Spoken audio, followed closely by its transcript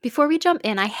Before we jump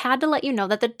in, I had to let you know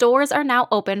that the doors are now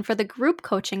open for the group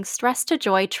coaching Stress to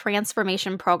Joy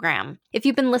transformation program. If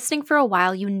you've been listening for a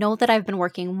while, you know that I've been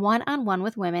working one-on-one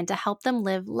with women to help them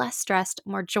live less stressed,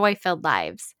 more joy-filled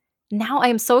lives. Now I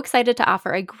am so excited to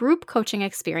offer a group coaching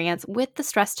experience with the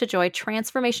Stress to Joy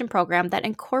transformation program that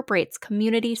incorporates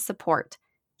community support.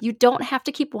 You don't have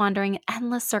to keep wandering in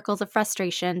endless circles of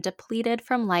frustration, depleted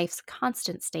from life's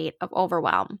constant state of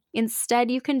overwhelm.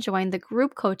 Instead, you can join the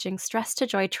group coaching Stress to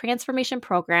Joy transformation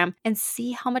program and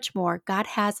see how much more God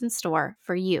has in store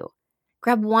for you.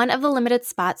 Grab one of the limited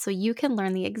spots so you can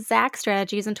learn the exact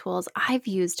strategies and tools I've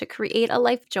used to create a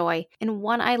life joy and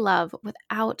one I love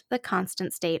without the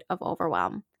constant state of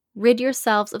overwhelm. Rid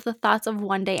yourselves of the thoughts of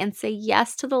one day and say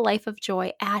yes to the life of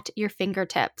joy at your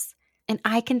fingertips. And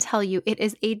I can tell you it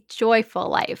is a joyful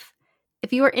life.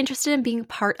 If you are interested in being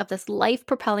part of this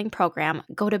life-propelling program,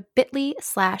 go to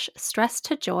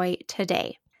bit.ly/stress2joy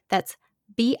today. That's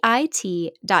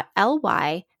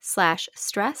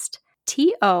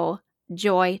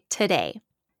bit.ly/stressed-joy today.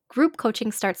 Group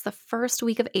coaching starts the first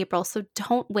week of April, so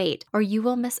don't wait or you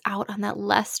will miss out on that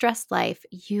less stressed life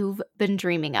you've been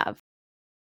dreaming of.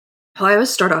 I always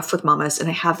start off with mamas and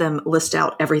I have them list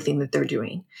out everything that they're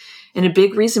doing. And a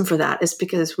big reason for that is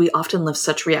because we often live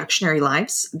such reactionary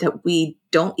lives that we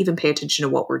don't even pay attention to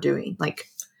what we're doing. Like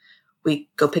we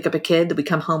go pick up a kid, we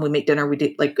come home, we make dinner, we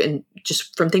do and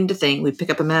just from thing to thing, we pick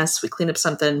up a mess, we clean up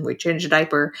something, we change a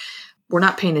diaper. We're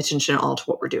not paying attention at all to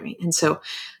what we're doing. And so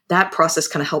that process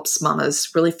kind of helps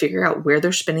mamas really figure out where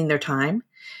they're spending their time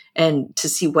and to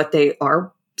see what they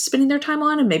are spending their time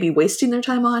on and maybe wasting their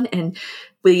time on. And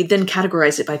we then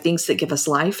categorize it by things that give us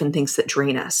life and things that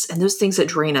drain us. And those things that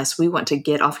drain us, we want to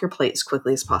get off your plate as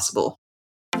quickly as possible.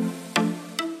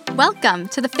 Welcome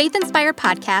to the Faith Inspired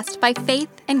Podcast by Faith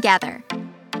and Gather.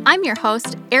 I'm your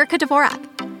host, Erica Dvorak.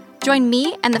 Join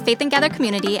me and the Faith and Gather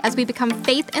community as we become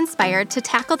faith-inspired to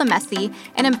tackle the messy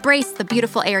and embrace the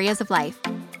beautiful areas of life.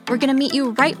 We're going to meet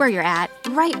you right where you're at,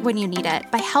 right when you need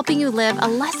it, by helping you live a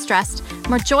less stressed,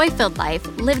 more joy-filled life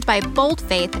lived by bold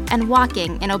faith and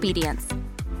walking in obedience.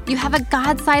 You have a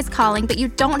God-sized calling, but you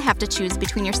don't have to choose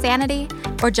between your sanity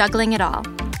or juggling it all.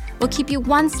 We'll keep you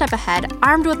one step ahead,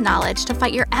 armed with knowledge to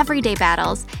fight your everyday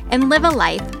battles and live a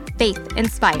life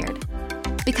faith-inspired.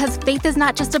 Because faith is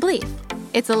not just a belief,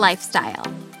 it's a lifestyle.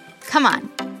 Come on,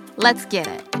 let's get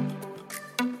it.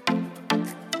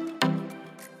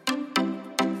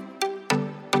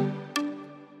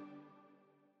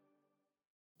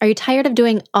 Are you tired of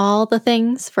doing all the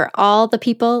things for all the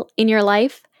people in your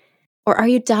life? Or are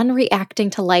you done reacting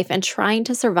to life and trying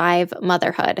to survive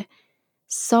motherhood?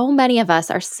 So many of us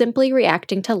are simply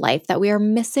reacting to life that we are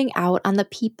missing out on the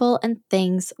people and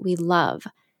things we love.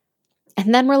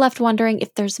 And then we're left wondering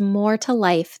if there's more to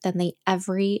life than the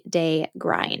everyday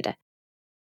grind.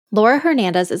 Laura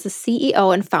Hernandez is the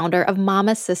CEO and founder of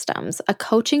Mama Systems, a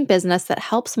coaching business that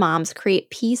helps moms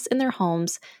create peace in their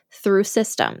homes through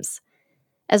systems.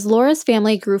 As Laura's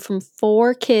family grew from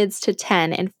 4 kids to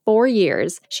 10 in 4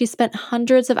 years, she spent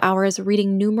hundreds of hours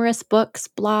reading numerous books,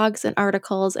 blogs, and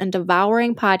articles and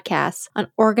devouring podcasts on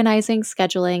organizing,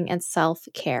 scheduling, and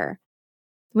self-care.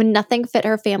 When nothing fit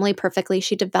her family perfectly,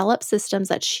 she developed systems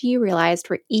that she realized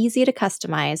were easy to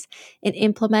customize and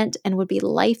implement and would be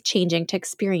life-changing to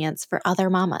experience for other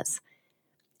mamas.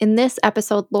 In this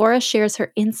episode, Laura shares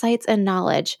her insights and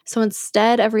knowledge, so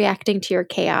instead of reacting to your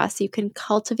chaos, you can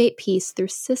cultivate peace through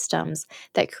systems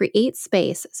that create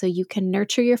space so you can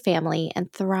nurture your family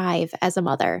and thrive as a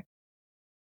mother.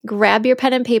 Grab your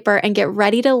pen and paper and get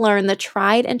ready to learn the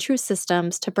tried and true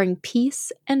systems to bring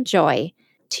peace and joy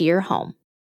to your home.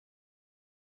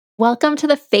 Welcome to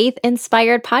the Faith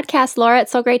Inspired Podcast, Laura.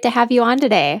 It's so great to have you on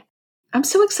today. I'm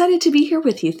so excited to be here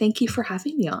with you. Thank you for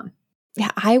having me on.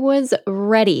 Yeah, I was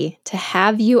ready to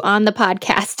have you on the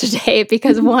podcast today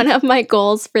because one of my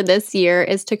goals for this year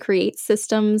is to create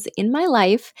systems in my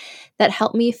life that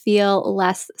help me feel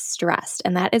less stressed.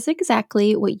 And that is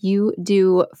exactly what you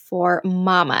do for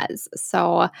mamas.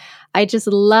 So I just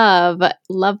love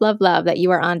that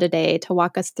you are on today to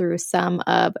walk us through some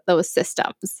of those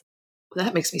systems. Well,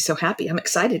 that makes me so happy. I'm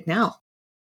excited now.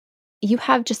 You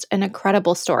have just an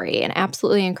incredible story, an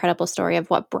absolutely incredible story of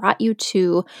what brought you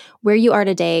to where you are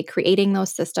today, creating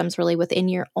those systems really within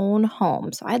your own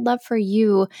home. So I'd love for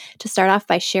you to start off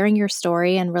by sharing your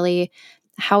story and really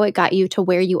how it got you to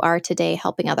where you are today,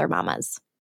 helping other mamas.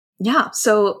 Yeah.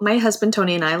 So my husband,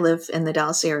 Tony, and I live in the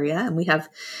Dallas area, and we have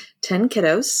 10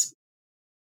 kiddos,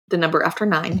 the number after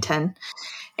 9, 10.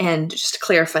 And just to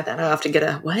clarify that, I have to get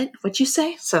a, what'd you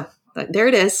say? So there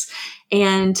it is.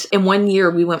 And in 1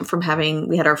 year, we went from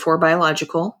we had our 4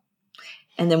 biological,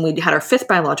 And then we had our fifth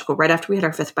biological. Right after we had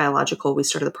our fifth biological, we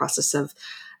started the process of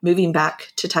moving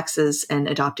back to Texas and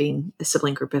adopting a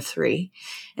sibling group of 3.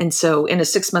 And so in a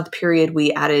 6-month period,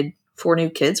 we added 4 new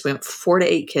kids. We went from 4 to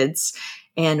 8 kids.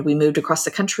 And we moved across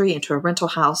the country into a rental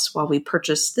house while we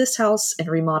purchased this house and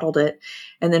remodeled it.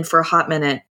 And then for a hot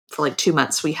minute, for like 2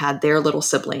 months, we had their little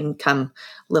sibling come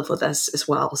live with us as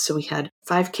well. So we had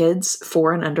 5 kids,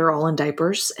 4 and under, all in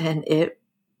diapers. And it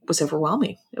was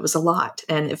overwhelming. It was a lot.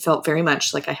 And it felt very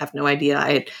much like I have no idea.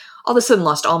 I had all of a sudden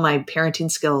lost all my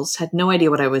parenting skills, had no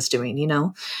idea what I was doing,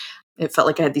 It felt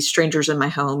like I had these strangers in my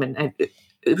home, and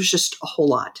it was just a whole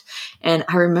lot. And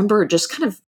I remember just kind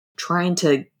of trying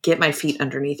to get my feet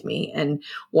underneath me and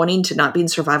wanting to not be in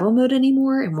survival mode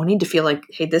anymore and wanting to feel like,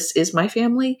 hey, this is my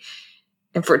family,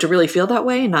 and for it to really feel that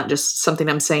way and not just something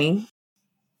I'm saying.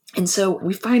 And so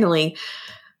we finally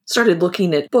started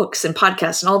looking at books and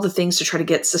podcasts and all the things to try to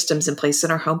get systems in place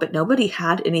in our home, but nobody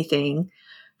had anything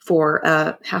for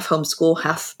a half homeschool,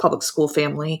 half public school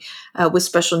family with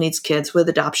special needs kids, with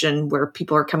adoption, where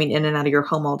people are coming in and out of your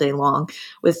home all day long,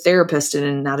 with therapists in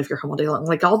and out of your home all day long.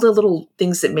 Like all the little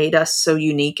things that made us so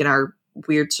unique in our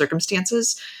weird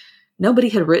circumstances. Nobody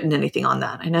had written anything on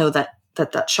that. I know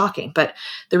that's shocking, but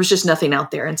there was just nothing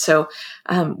out there. And so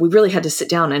we really had to sit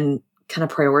down and kind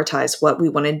of prioritize what we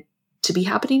wanted to be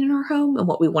happening in our home and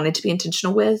what we wanted to be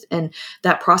intentional with. And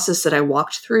that process that I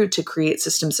walked through to create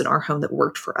systems in our home that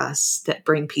worked for us, that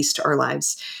bring peace to our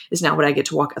lives, is now what I get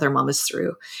to walk other mamas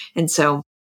through. And so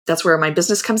that's where my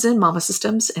business comes in, Mama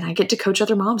Systems, and I get to coach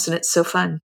other moms, and it's so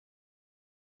fun.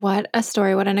 What a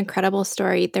story. What an incredible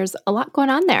story. There's a lot going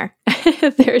on there.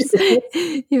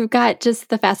 You've got just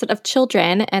the facet of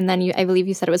children, and then I believe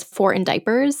you said it was 4 in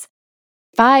diapers.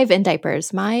 5 in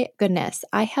diapers. My goodness.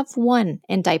 I have 1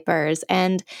 in diapers,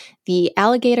 and the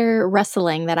alligator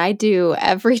wrestling that I do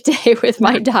every day with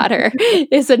my daughter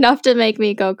is enough to make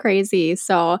me go crazy.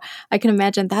 So I can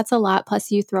imagine that's a lot. Plus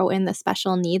you throw in the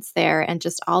special needs there and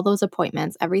just all those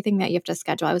appointments, everything that you have to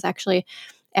schedule. I was actually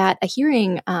at a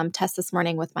hearing test this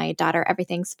morning with my daughter.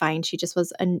 Everything's fine. She just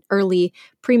was an early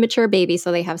premature baby,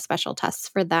 so they have special tests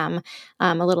for them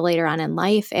a little later on in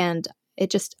life. And it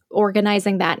just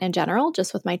organizing that in general,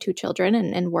 just with my 2 children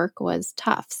and work, was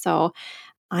tough. So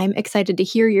I'm excited to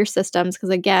hear your systems because,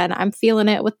 again, I'm feeling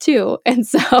it with 2. And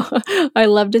so I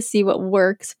love to see what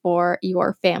works for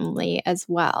your family as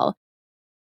well.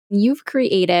 You've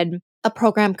created a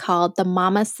program called the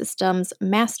Mama Systems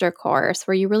Master Course,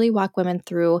 where you really walk women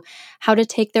through how to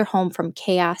take their home from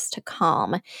chaos to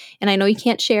calm. And I know you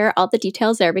can't share all the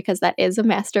details there because that is a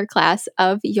master class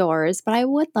of yours, but I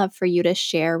would love for you to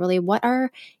share really what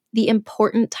are the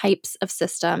important types of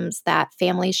systems that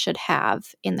families should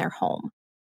have in their home.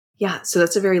 Yeah, so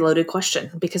that's a very loaded question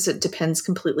because it depends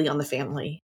completely on the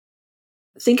family.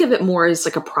 Think of it more as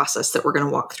like a process that we're going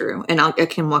to walk through. And I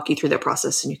can walk you through that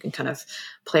process, and you can kind of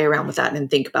play around with that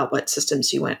and think about what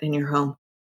systems you want in your home.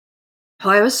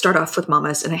 I always start off with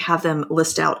mamas and I have them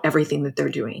list out everything that they're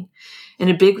doing. And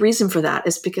a big reason for that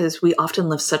is because we often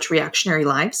live such reactionary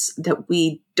lives that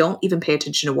we don't even pay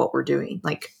attention to what we're doing.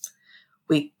 Like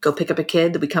we go pick up a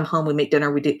kid, we come home, we make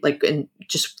dinner, we do and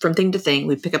just from thing to thing,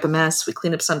 we pick up a mess, we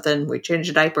clean up something, we change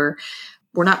a diaper.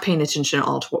 We're not paying attention at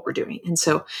all to what we're doing. And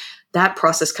so that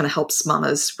process kind of helps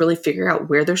mamas really figure out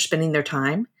where they're spending their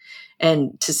time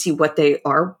and to see what they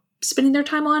are spending their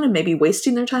time on and maybe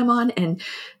wasting their time on. And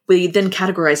we then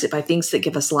categorize it by things that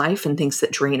give us life and things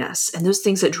that drain us. And those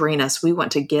things that drain us, we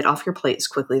want to get off your plate as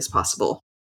quickly as possible.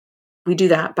 We do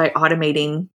that by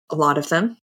automating a lot of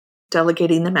them,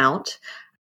 delegating them out.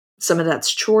 Some of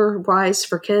that's chore-wise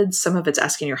for kids. Some of it's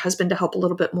asking your husband to help a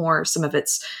little bit more. Some of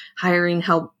it's hiring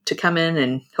help to come in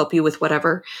and help you with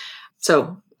whatever.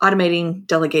 So automating,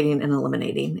 delegating, and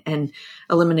eliminating. And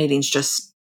eliminating is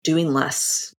just doing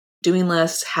less,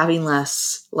 having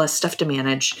less stuff to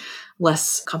manage,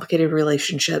 less complicated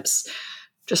relationships,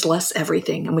 just less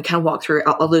everything. And we kind of walk through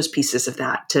all those pieces of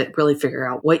that to really figure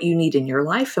out what you need in your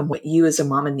life and what you as a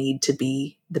mama need to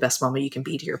be the best mama you can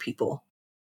be to your people.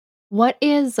 What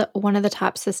is one of the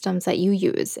top systems that you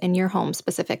use in your home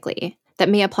specifically that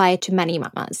may apply to many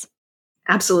mamas?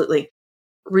 Absolutely.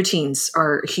 Routines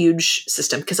are a huge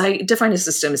system because I define a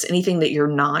system as anything that you're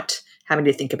not having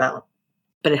to think about,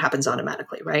 but it happens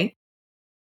automatically, right?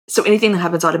 So anything that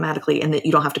happens automatically and that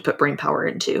you don't have to put brain power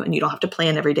into and you don't have to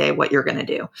plan every day what you're going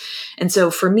to do. And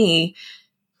so for me,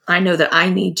 I know that I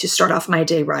need to start off my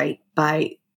day right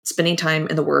by spending time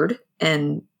in the Word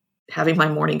and having my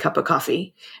morning cup of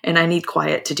coffee. And I need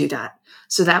quiet to do that.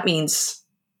 So that means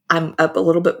I'm up a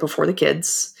little bit before the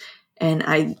kids and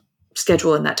I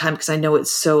schedule in that time because I know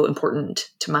it's so important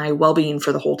to my well-being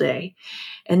for the whole day.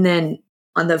 And then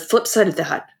On the flip side of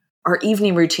that, our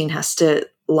evening routine has to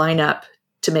line up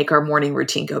to make our morning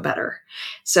routine go better.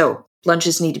 So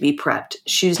lunches need to be prepped,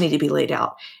 shoes need to be laid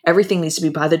out, everything needs to be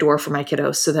by the door for my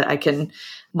kiddos so that I can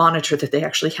monitor that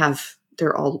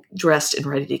they're all dressed and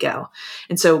ready to go.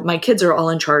 And so my kids are all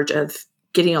in charge of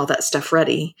getting all that stuff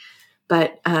ready,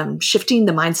 but shifting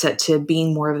the mindset to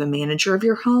being more of a manager of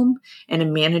your home and a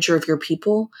manager of your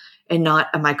people and not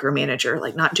a micromanager,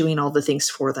 like not doing all the things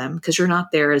for them, because you're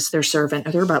not there as their servant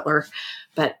or their butler,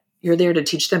 but you're there to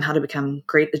teach them how to become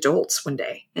great adults one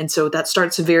day. And so that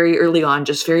starts very early on,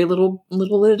 just very little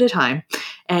at a time,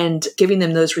 and giving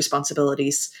them those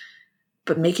responsibilities,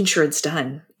 but making sure it's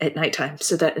done at nighttime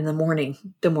so that in the morning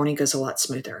goes a lot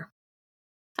smoother.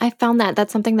 I found that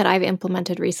that's something that I've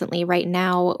implemented recently. Right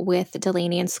now with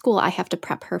Delaney in school, I have to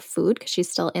prep her food because she's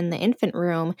still in the infant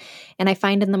room. And I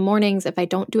find in the mornings, if I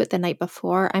don't do it the night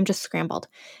before, I'm just scrambled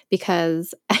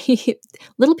because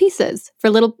little pieces for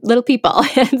little people.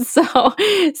 And so,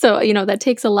 that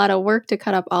takes a lot of work to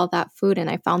cut up all that food. And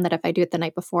I found that if I do it the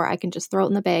night before, I can just throw it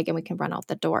in the bag and we can run out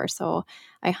the door. So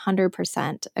I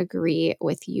 100% agree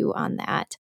with you on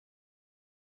that.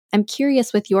 I'm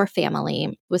curious with your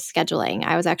family with scheduling.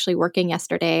 I was actually working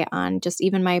yesterday on just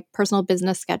even my personal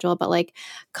business schedule, but like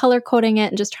color coding it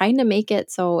and just trying to make it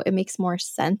so it makes more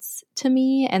sense to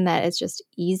me and that it's just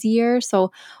easier.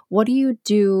 So, what do you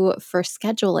do for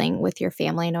scheduling with your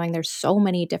family, knowing there's so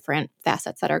many different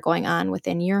facets that are going on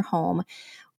within your home?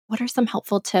 What are some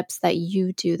helpful tips that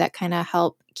you do that kind of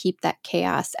help keep that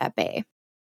chaos at bay?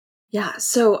 Yeah,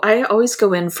 so I always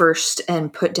go in first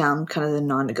and put down kind of the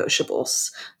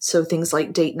non-negotiables. So things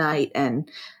like date night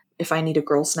and if I need a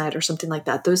girls' night or something like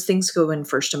that, those things go in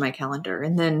first in my calendar.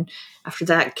 And then after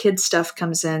that, kids stuff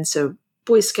comes in. So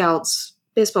Boy Scouts,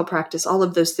 baseball practice, all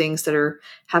of those things that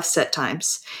have set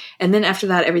times. And then after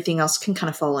that, everything else can kind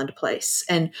of fall into place.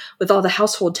 And with all the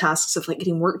household tasks of like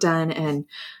getting work done and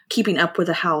keeping up with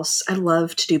the house, I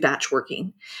love to do batch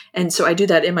working. And so I do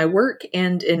that in my work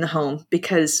and in the home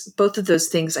because both of those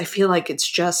things, I feel like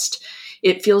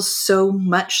it feels so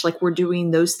much like we're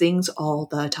doing those things all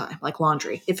the time, like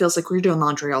laundry. It feels like we're doing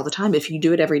laundry all the time. If you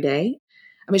do it every day,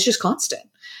 I mean, it's just constant.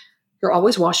 You're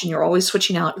always washing, you're always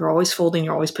switching out, you're always folding,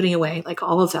 you're always putting away, like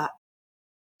all of that.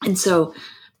 And so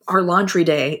our laundry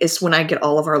day is when I get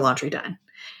all of our laundry done.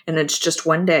 And it's just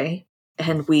one day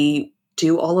and we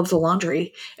do all of the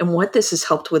laundry. And what this has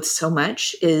helped with so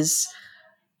much is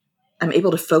I'm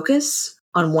able to focus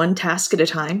on one task at a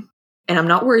time. And I'm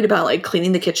not worried about like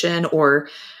cleaning the kitchen or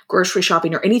grocery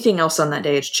shopping or anything else on that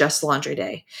day. It's just laundry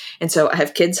day. And so I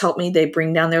have kids help me. They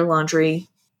bring down their laundry.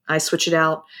 I switch it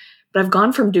out. But I've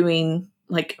gone from doing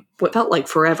like what felt like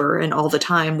forever and all the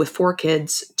time with 4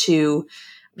 kids to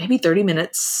maybe 30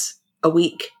 minutes a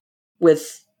week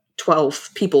with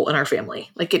 12 people in our family.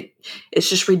 Like it's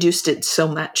just reduced it so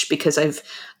much because I've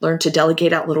learned to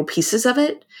delegate out little pieces of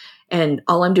it. And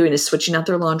all I'm doing is switching out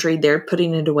their laundry. They're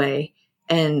putting it away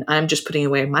and I'm just putting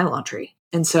away my laundry.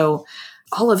 And so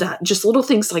all of that, just little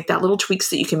things like that, little tweaks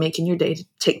that you can make in your day to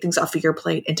take things off of your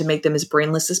plate and to make them as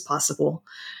brainless as possible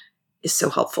is so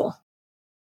helpful.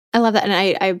 I love that. And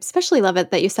I especially love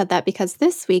it that you said that because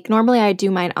this week, normally I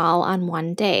do mine all on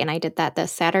one day. And I did that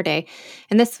this Saturday.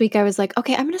 And this week I was like,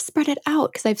 okay, I'm going to spread it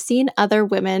out because I've seen other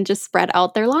women just spread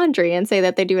out their laundry and say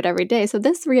that they do it every day. So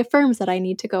this reaffirms that I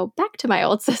need to go back to my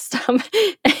old system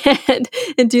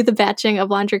and do the batching of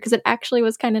laundry because it actually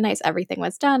was kind of nice. Everything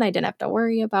was done. I didn't have to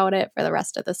worry about it for the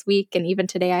rest of this week. And even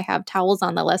today I have towels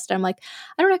on the list. I'm like,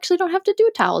 I don't have to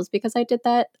do towels because I did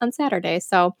that on Saturday.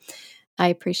 So I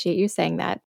appreciate you saying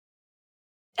that.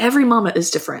 Every mama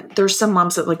is different. There's some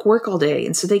moms that like work all day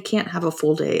and so they can't have a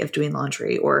full day of doing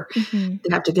laundry or they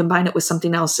have to combine it with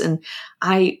something else. And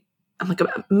I'm like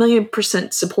a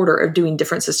 1,000,000% supporter of doing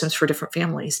different systems for different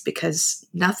families because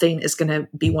nothing is going to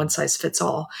be one size fits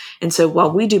all. And so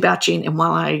while we do batching and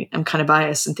while I am kind of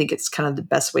biased and think it's kind of the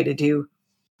best way to do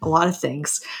a lot of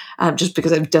things, just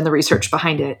because I've done the research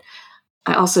behind it,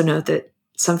 I also know that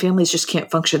some families just can't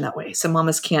function that way. Some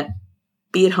mamas can't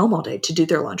be at home all day to do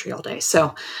their laundry all day.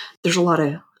 So there's a lot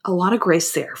of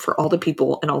grace there for all the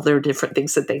people and all their different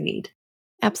things that they need.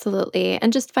 Absolutely.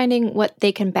 And just finding what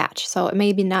they can batch. So it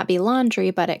may not be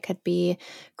laundry, but it could be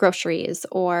groceries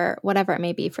or whatever it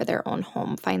may be for their own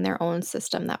home. Find their own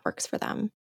system that works for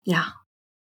them. Yeah.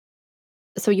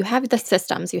 So you have the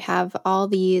systems, you have all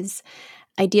these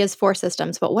ideas for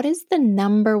systems, but what is the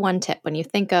number one tip when you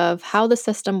think of how the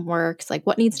system works, like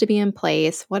what needs to be in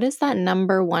place? What is that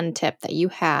number one tip that you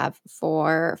have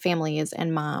for families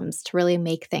and moms to really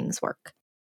make things work?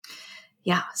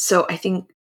 Yeah. So I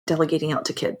think delegating out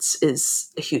to kids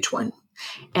is a huge one.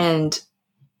 And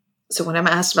So when I'm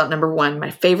asked about number one, my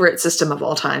favorite system of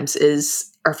all times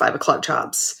is our 5 o'clock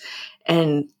jobs.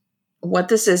 And what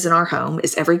this is in our home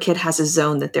is every kid has a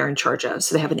zone that they're in charge of.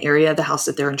 So they have an area of the house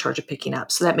that they're in charge of picking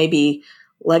up. So that may be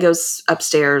Legos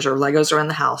upstairs or Legos around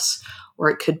the house, or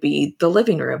it could be the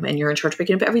living room and you're in charge of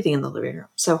picking up everything in the living room.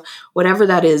 So whatever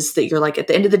that is that you're like, at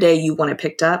the end of the day, you want it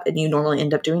picked up and you normally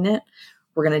end up doing it,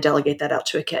 we're going to delegate that out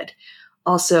to a kid.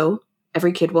 Also,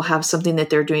 every kid will have something that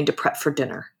they're doing to prep for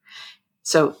dinner.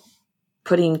 So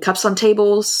putting cups on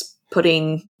tables,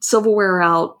 putting silverware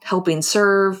out, helping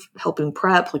serve, helping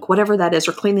prep, like whatever that is,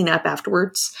 or cleaning up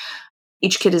afterwards.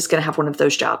 Each kid is going to have one of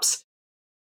those jobs.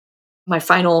 My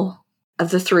final of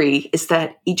the three is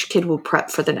that each kid will prep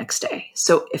for the next day.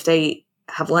 So if they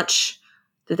have lunch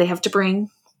that they have to bring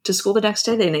to school the next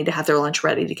day, they need to have their lunch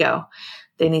ready to go.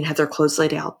 They need to have their clothes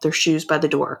laid out, their shoes by the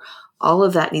door. All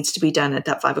of that needs to be done at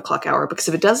that 5 o'clock hour, because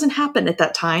if it doesn't happen at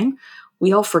that time,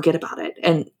 we all forget about it.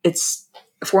 And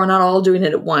if we're not all doing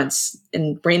it at once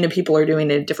and random people are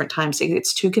doing it at different times,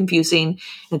 it's too confusing.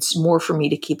 It's more for me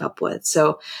to keep up with.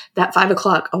 So that 5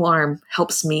 o'clock alarm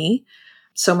helps me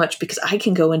so much because I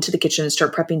can go into the kitchen and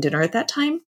start prepping dinner at that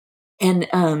time. And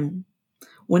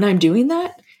when I'm doing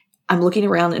that, I'm looking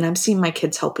around and I'm seeing my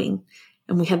kids helping.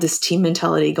 And we have this team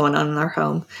mentality going on in our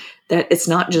home that it's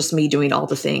not just me doing all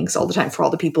the things all the time for all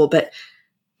the people, but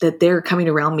that they're coming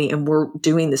around me and we're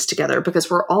doing this together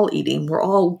because we're all eating. We're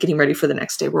all getting ready for the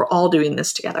next day. We're all doing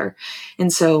this together.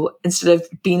 And so instead of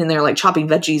being in there like chopping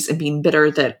veggies and being bitter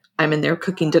that I'm in there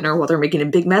cooking dinner while they're making a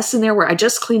big mess in there where I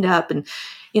just cleaned up, and,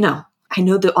 I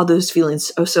know all those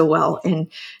feelings oh so well. And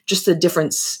just the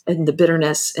difference in the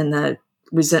bitterness and the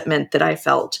resentment that I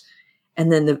felt.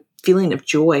 And then the feeling of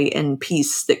joy and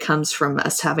peace that comes from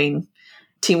us having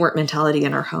teamwork mentality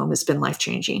in our home has been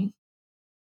life-changing.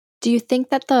 Do you think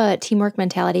that the teamwork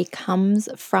mentality comes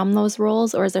from those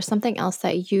roles, or is there something else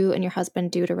that you and your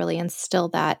husband do to really instill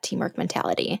that teamwork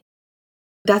mentality?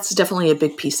 That's definitely a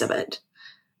big piece of it,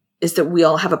 is that we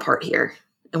all have a part here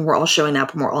and we're all showing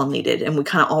up and we're all needed and we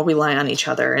kind of all rely on each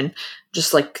other, and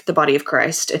just like the body of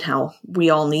Christ and how we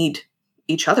all need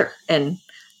each other and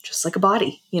just like a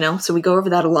body, So we go over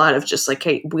that a lot of just like,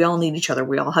 hey, we all need each other.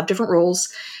 We all have different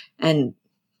roles and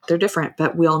they're different,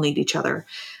 but we all need each other.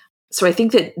 So I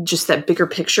think that just that bigger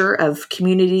picture of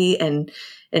community and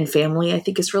family, I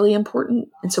think is really important.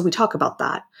 And so we talk about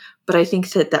that. But I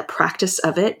think that practice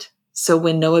of it, so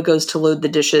when Noah goes to load the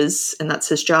dishes and that's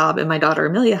his job, and my daughter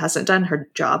Amelia hasn't done her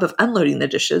job of unloading the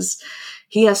dishes,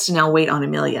 he has to now wait on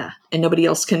Amelia and nobody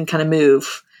else can kind of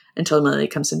move until Amelia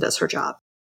comes and does her job.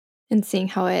 And seeing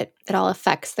how it all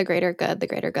affects the greater good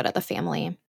of the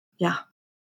family. Yeah.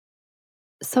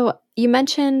 So you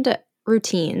mentioned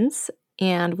routines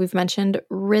and we've mentioned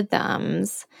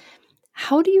rhythms.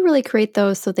 How do you really create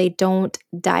those so they don't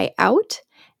die out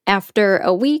after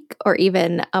a week or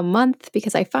even a month?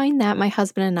 Because I find that my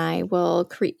husband and I will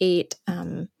create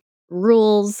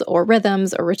rules or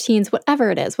rhythms or routines, whatever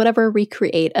it is, whatever we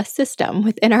create, a system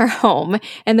within our home.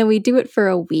 And then we do it for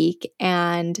a week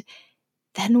and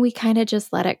then we kind of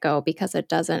just let it go because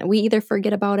we either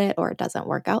forget about it or it doesn't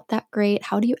work out that great.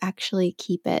 How do you actually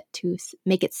keep it to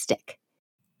make it stick?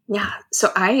 Yeah.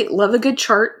 So I love a good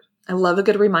chart. I love a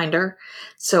good reminder.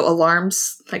 So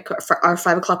alarms, like for our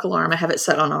 5 o'clock alarm, I have it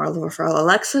set on for our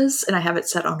Alexas and I have it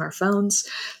set on our phones.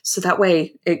 So that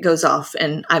way it goes off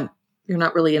and you're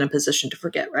not really in a position to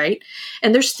forget, right?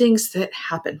 And there's things that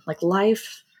happen, like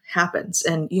life happens,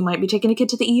 and you might be taking a kid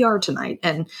to the ER tonight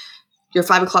and your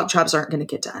 5 o'clock jobs aren't going to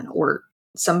get done, or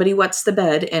somebody wets the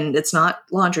bed and it's not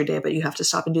laundry day, but you have to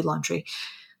stop and do laundry.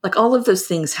 Like all of those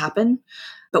things happen.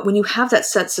 But when you have that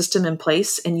set system in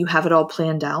place and you have it all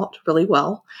planned out really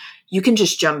well, you can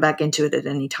just jump back into it at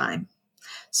any time.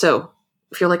 So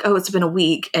if you're like, oh, it's been a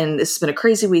week and it's been a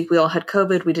crazy week. We all had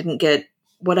COVID. We didn't get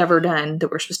whatever done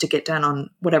that we're supposed to get done on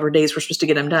whatever days we're supposed to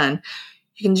get them done.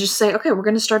 You can just say, okay, we're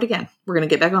going to start again. We're going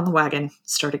to get back on the wagon,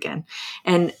 start again.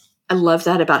 And I love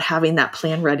that about having that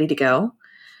plan ready to go,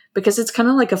 because it's kind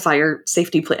of like a fire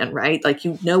safety plan, right? Like,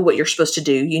 you know what you're supposed to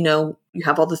do. You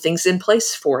have all the things in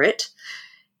place for it,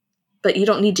 but you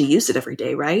don't need to use it every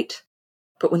day, right?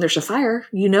 But when there's a fire,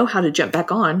 you know how to jump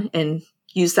back on and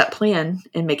use that plan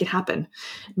and make it happen.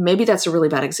 Maybe that's a really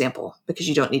bad example because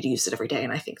you don't need to use it every day.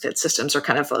 And I think that systems are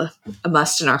kind of a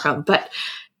must in our home, but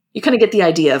you kind of get the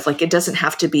idea of like, it doesn't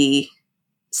have to be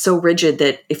so rigid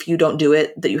that if you don't do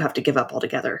it, that you have to give up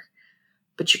altogether,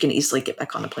 but you can easily get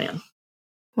back on a plan.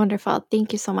 Wonderful.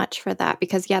 Thank you so much for that.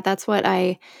 Because that's what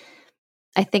I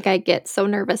I think I get so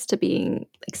nervous to being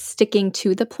like sticking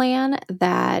to the plan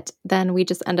that then we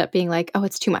just end up being like, oh,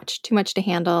 it's too much to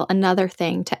handle, another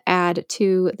thing to add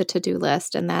to the to-do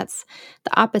list. And that's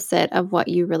the opposite of what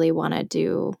you really want to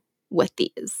do with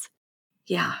these.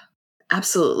 Yeah,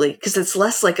 absolutely. Because it's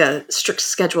less like a strict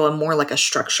schedule and more like a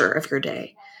structure of your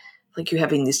day. Like you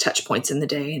having these touch points in the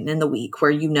day and in the week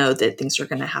where you know that things are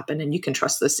going to happen and you can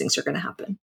trust those things are going to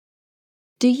happen.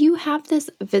 Do you have this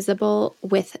visible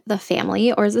with the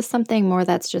family, or is this something more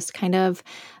that's just kind of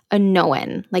a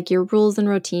known, like your rules and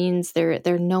routines,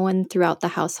 they're known throughout the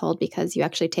household because you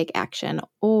actually take action?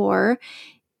 Or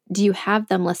do you have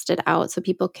them listed out so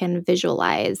people can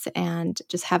visualize and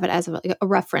just have it as a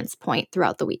reference point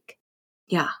throughout the week?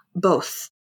 Yeah,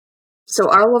 both. So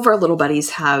all of our little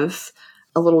buddies have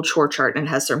a little chore chart and it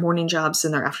has their morning jobs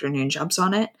and their afternoon jobs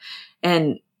on it.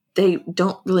 And they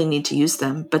don't really need to use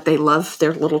them, but they love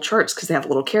their little charts because they have a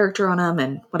little character on them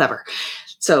and whatever.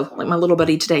 So like my little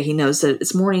buddy today, he knows that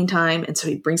it's morning time. And so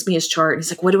he brings me his chart and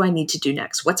he's like, what do I need to do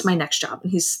next? What's my next job?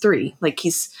 And he's 3. Like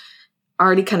he's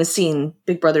already kind of seen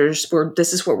Big Brothers where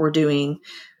this is what we're doing.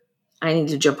 I need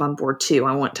to jump on board too.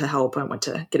 I want to help. I want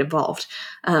to get involved.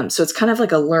 So it's kind of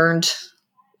like a learned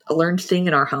thing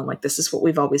in our home. Like this is what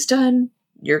we've always done.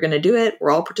 You're going to do it.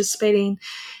 We're all participating.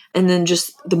 And then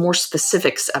just the more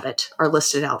specifics of it are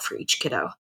listed out for each kiddo.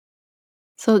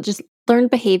 So just learned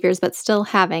behaviors, but still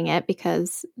having it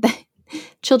because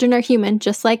children are human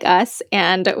just like us.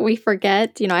 And we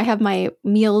forget, I have my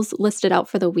meals listed out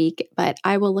for the week, but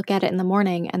I will look at it in the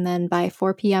morning. And then by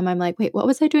 4 p.m., I'm like, wait, what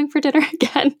was I doing for dinner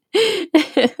again?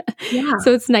 Yeah.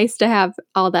 So it's nice to have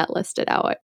all that listed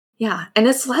out. Yeah. And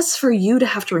it's less for you to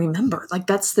have to remember. Like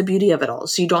that's the beauty of it all.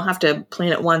 So you don't have to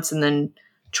plan it once and then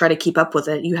try to keep up with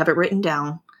it. You have it written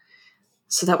down.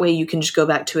 So that way you can just go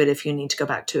back to it if you need to go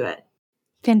back to it.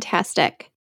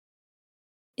 Fantastic.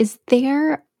 Is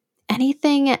there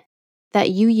anything that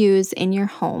you use in your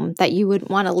home that you would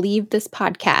want to leave this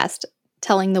podcast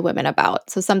telling the women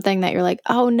about? So something that you're like,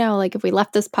 oh no, like if we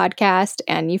left this podcast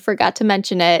and you forgot to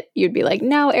mention it, you'd be like,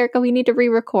 no, Erica, we need to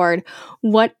re-record.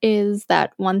 What is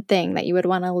that one thing that you would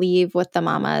want to leave with the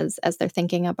mamas as they're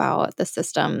thinking about the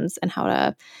systems and how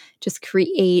to just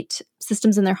create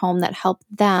systems in their home that help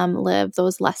them live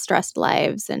those less stressed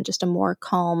lives and just a more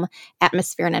calm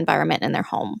atmosphere and environment in their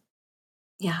home?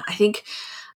 Yeah. I think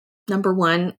number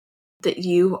one, that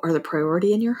you are the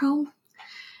priority in your home.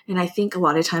 And I think a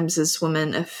lot of times as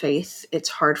women of faith, it's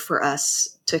hard for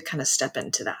us to kind of step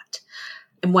into that.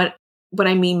 And what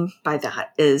I mean by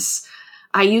that is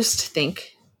I used to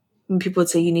think when people would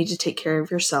say you need to take care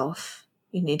of yourself,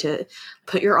 you need to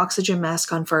put your oxygen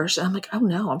mask on first. And I'm like, oh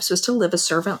no, I'm supposed to live a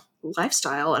servant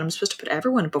lifestyle and I'm supposed to put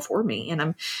everyone before me.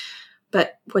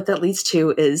 But what that leads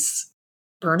to is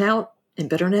burnout and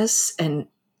bitterness and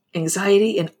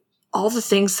anxiety and all the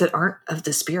things that aren't of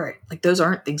the spirit. Like those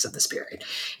aren't things of the spirit.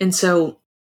 And so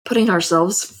putting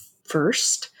ourselves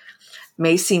first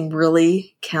may seem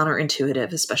really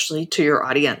counterintuitive, especially to your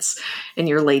audience and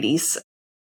your ladies.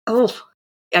 Oh,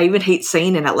 I even hate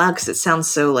saying it out loud because it sounds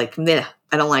so like, meh,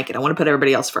 I don't like it. I want to put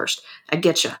everybody else first. I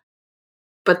get you.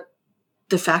 But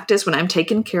the fact is when I'm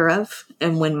taken care of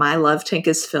and when my love tank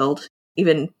is filled,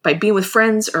 even by being with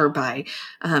friends or by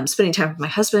spending time with my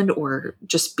husband or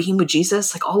just being with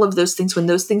Jesus, like all of those things, when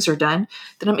those things are done,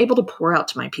 then I'm able to pour out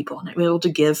to my people and I'm able to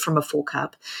give from a full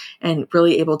cup and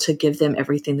really able to give them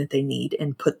everything that they need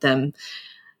and put them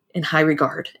in high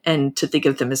regard and to think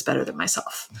of them as better than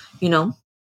myself,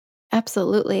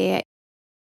 Absolutely.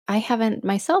 I haven't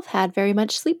myself had very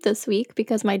much sleep this week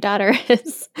because my daughter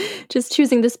is just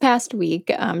choosing this past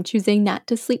week, choosing not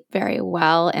to sleep very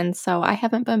well. And so I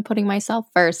haven't been putting myself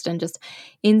first and just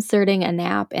inserting a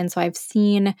nap. And so I've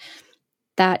seen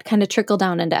that kind of trickle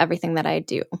down into everything that I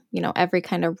do, every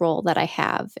kind of role that I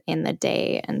have in the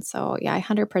day. And so, yeah, I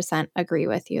 100% agree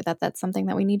with you that that's something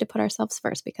that we need to put ourselves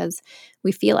first because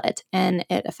we feel it and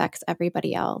it affects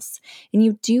everybody else. And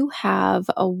you do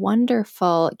have a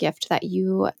wonderful gift that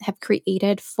you have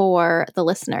created for the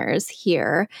listeners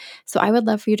here. So I would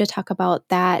love for you to talk about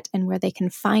that and where they can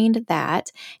find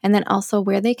that. And then also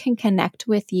where they can connect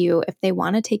with you if they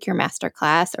want to take your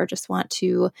masterclass or just want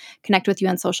to connect with you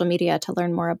on social media to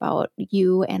learn more about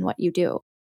you and what you do.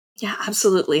 Yeah,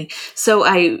 absolutely. So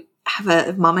I have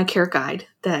a mama care guide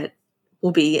that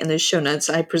will be in the show notes,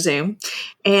 I presume.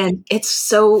 And it's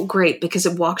so great because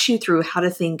it walks you through how to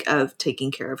think of taking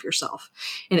care of yourself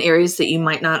in areas that you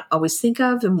might not always think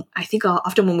of. And I think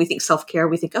often when we think self-care,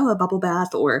 we think, a bubble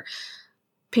bath or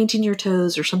painting your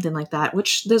toes or something like that,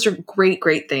 which those are great,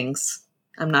 great things.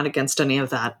 I'm not against any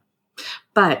of that.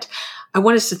 But I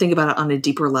want us to think about it on a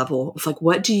deeper level of like,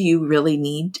 what do you really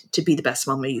need to be the best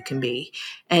mama you can be?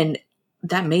 And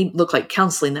that may look like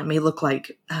counseling. That may look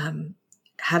like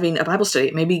having a Bible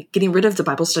study, maybe getting rid of the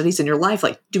Bible studies in your life,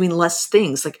 like doing less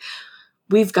things. Like,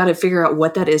 we've got to figure out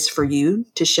what that is for you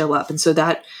to show up. And so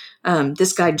that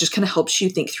this guide just kind of helps you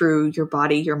think through your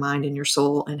body, your mind, and your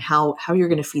soul, and how you're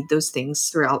going to feed those things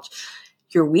throughout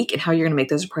your week, and how you're going to make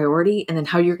those a priority, and then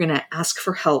how you're going to ask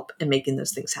for help in making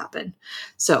those things happen.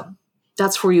 So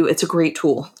that's for you. It's a great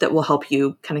tool that will help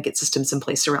you kind of get systems in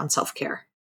place around self-care.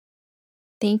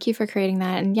 Thank you for creating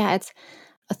that. And yeah, it's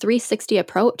a 360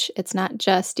 approach. It's not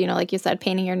just, like you said,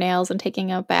 painting your nails and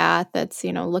taking a bath. It's,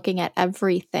 looking at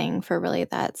everything for really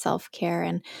that self-care.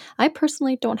 And I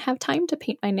personally don't have time to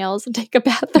paint my nails and take a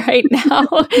bath right now.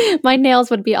 My nails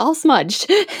would be all smudged.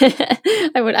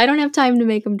 I don't have time to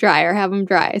make them dry or have them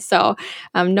dry. So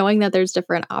knowing that there's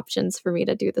different options for me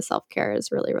to do the self-care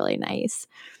is really, really nice.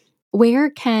 Where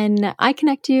can I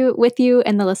connect with you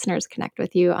and the listeners connect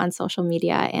with you on social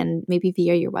media and maybe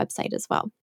via your website as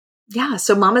well? Yeah,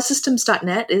 so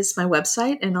mamasystems.net is my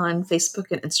website, and on Facebook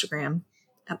and Instagram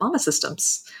at Mama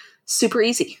Systems. Super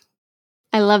easy.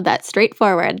 I love that.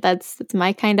 Straightforward. That's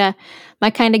my kind of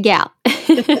gal.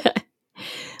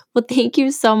 Well, thank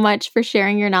you so much for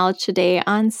sharing your knowledge today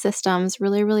on systems.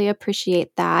 Really, really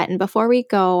appreciate that. And before we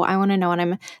go, I want to know,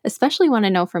 and I especially want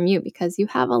to know from you, because you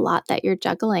have a lot that you're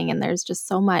juggling, and there's just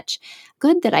so much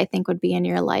good that I think would be in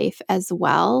your life as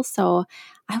well. So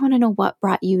I want to know what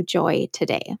brought you joy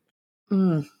today.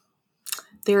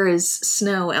 There is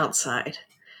snow outside.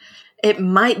 It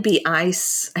might be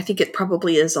ice. I think it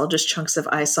probably is all just chunks of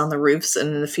ice on the roofs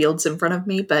and in the fields in front of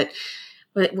me, but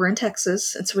we're in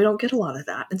Texas, and so we don't get a lot of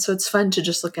that. And so it's fun to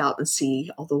just look out and see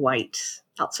all the white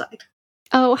outside.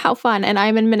 Oh, how fun. And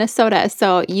I'm in Minnesota.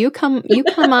 So you come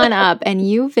on up and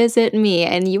you visit me,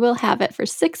 and you will have it for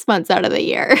 6 months out of the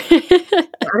year.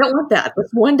 I don't want that. This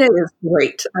one day is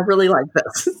great. I really like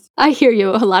this. I hear you.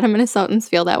 A lot of Minnesotans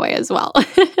feel that way as well.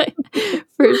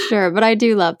 For sure. But I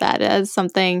do love that as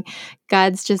something,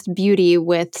 God's just beauty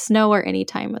with snow or any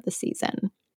time of the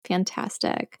season.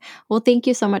 Fantastic. Well, thank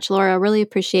you so much, Laura. Really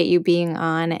appreciate you being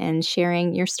on and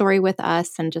sharing your story with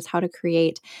us and just how to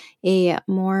create a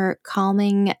more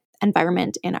calming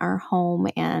environment in our home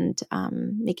and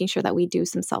making sure that we do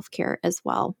some self-care as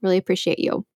well. Really appreciate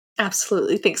you.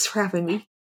 Absolutely. Thanks for having me.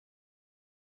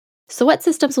 So what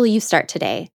systems will you start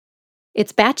today?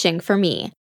 It's batching for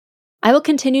me. I will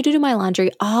continue to do my laundry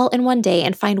all in one day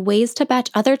and find ways to batch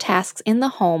other tasks in the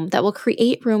home that will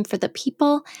create room for the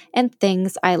people and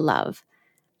things I love.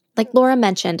 Like Laura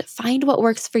mentioned, find what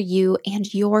works for you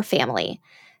and your family.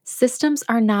 Systems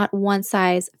are not one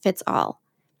size fits all.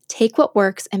 Take what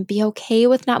works and be okay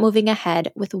with not moving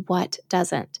ahead with what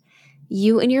doesn't.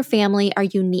 You and your family are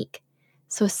unique,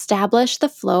 so establish the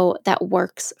flow that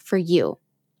works for you.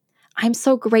 I'm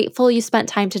so grateful you spent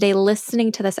time today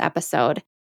listening to this episode.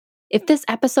 If this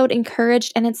episode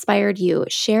encouraged and inspired you,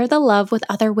 share the love with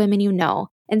other women you know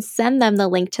and send them the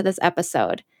link to this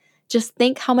episode. Just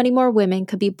think how many more women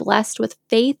could be blessed with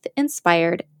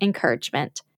faith-inspired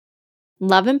encouragement.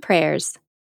 Love and prayers,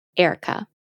 Erica.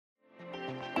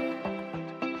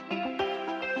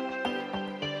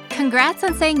 Congrats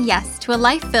on saying yes to a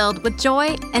life filled with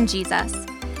joy and Jesus.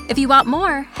 If you want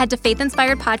more, head to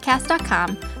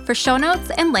faithinspiredpodcast.com for show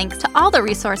notes and links to all the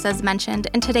resources mentioned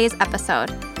in today's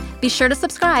episode. Be sure to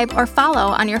subscribe or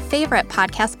follow on your favorite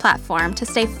podcast platform to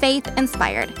stay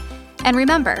faith-inspired. And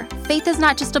remember, faith is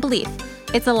not just a belief,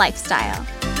 it's a lifestyle.